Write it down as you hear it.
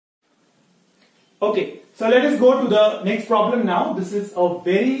Okay, so let us go to the next problem now. This is a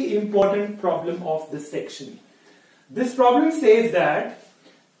very important problem of this section. This problem says that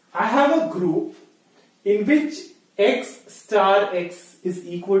I have a group in which x star x is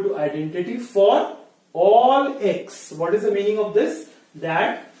equal to identity for all x. What is the meaning of this?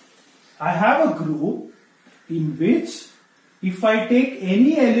 That I have a group in which if I take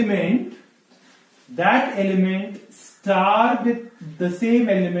any element, that element star with the same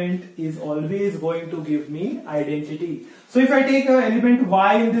element is always going to give me identity. So if I take an element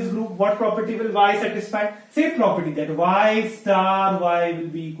y in this group, what property will y satisfy? Same property, that y star y will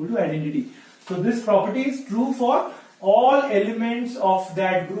be equal to identity. So this property is true for all elements of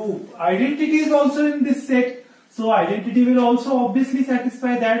that group. Identity is also in this set. So identity will also obviously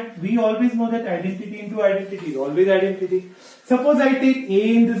satisfy that. We always know that identity into identity is always identity. Suppose I take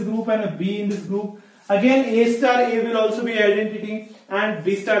A in this group and a B in this group. Again, A star A will also be identity and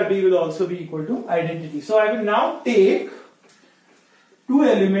B star B will also be equal to identity. So I will now take two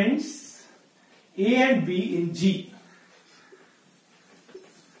elements A and B in G.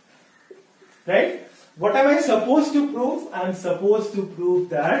 Right? What am I supposed to prove? I am supposed to prove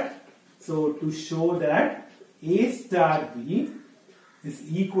that, so to show that A star B is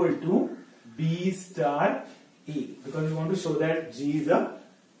equal to B star A, because we want to show that G is a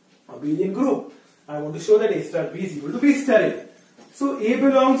abelian group. I want to show that A star B is equal to B star A. So A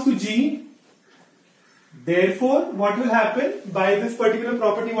belongs to G. Therefore, what will happen? By this particular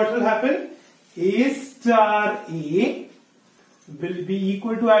property, what will happen? A star A will be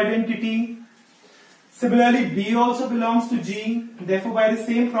equal to identity. Similarly, B also belongs to G. Therefore, by the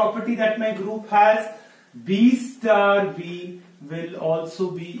same property that my group has, B star B will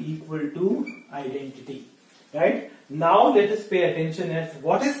also be equal to identity. Right? Now, let us pay attention as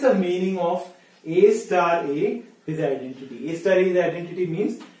what is the meaning of A star A is identity. A star A is identity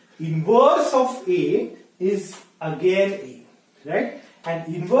means inverse of A is again A. Right?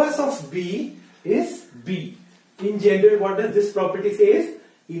 And inverse of B is B. In general, what does this property say?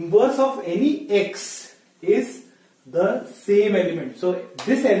 Inverse of any x is the same element. So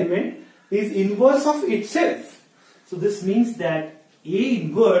this element is inverse of itself. So this means that A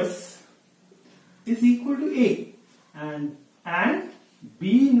inverse is equal to A and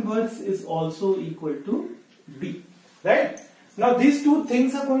B inverse is also equal to B. Right? Now these two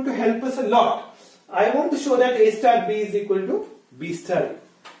things are going to help us a lot. I want to show that A star B is equal to B star A.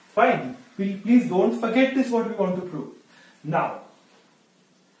 Fine. Please don't forget this, what we want to prove. Now,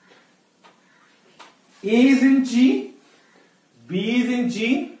 A is in G, B is in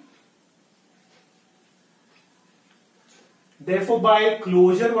G. Therefore, by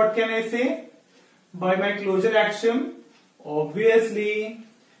closure, what can I say? By my closure axiom, obviously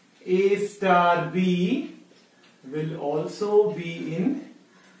A star B will also be in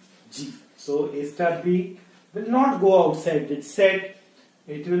G. So A star B will not go outside its set.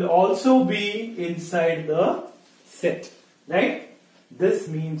 It will also be inside the set. Right? This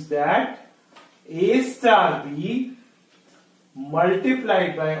means that A star B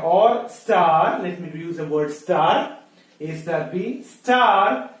multiplied by or star, let me use the word star, A star B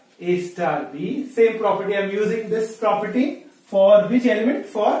star A star B, same property. I am using this property for which element?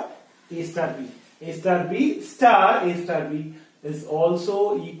 For A star B. A star B star A star B is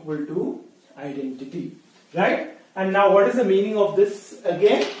also equal to identity. Right? And now what is the meaning of this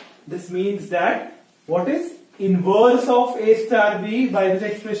again? This means that what is inverse of A star B? By this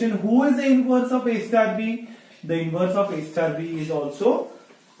expression, who is the inverse of A star B? The inverse of A star B is also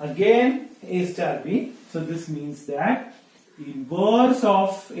again A star B. So this means that inverse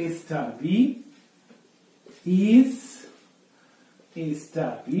of A star B is A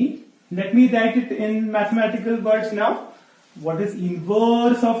star B. Let me write it in mathematical words now. What is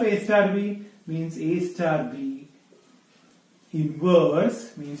inverse of A star B? Means A star B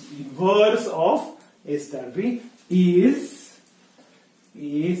inverse means inverse of A star B is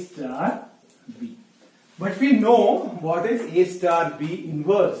A star B. But we know what is A star B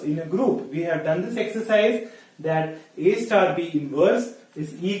inverse in a group. We have done this exercise that A star B inverse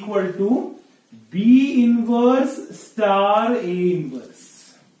is equal to B inverse star A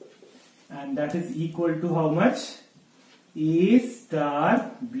inverse. And that is equal to how much? A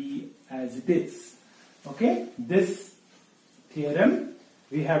star B as it is. Okay? This theorem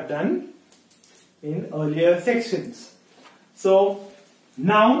we have done in earlier sections. So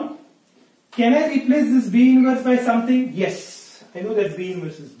now, can I replace this B inverse by something? Yes. I know that B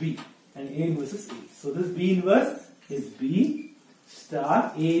inverse is B and A inverse is A. So this B inverse is B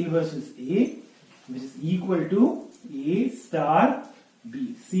star A inverse is A, which is equal to A star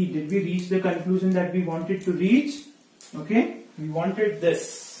B. See, did we reach the conclusion that we wanted to reach? Okay. We wanted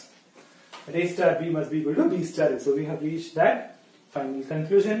this. and A star B must be equal to B star A. So we have reached that final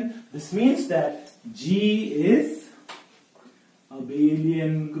conclusion. This means that G is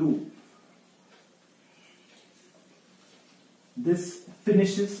abelian group. This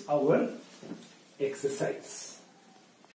finishes our exercise.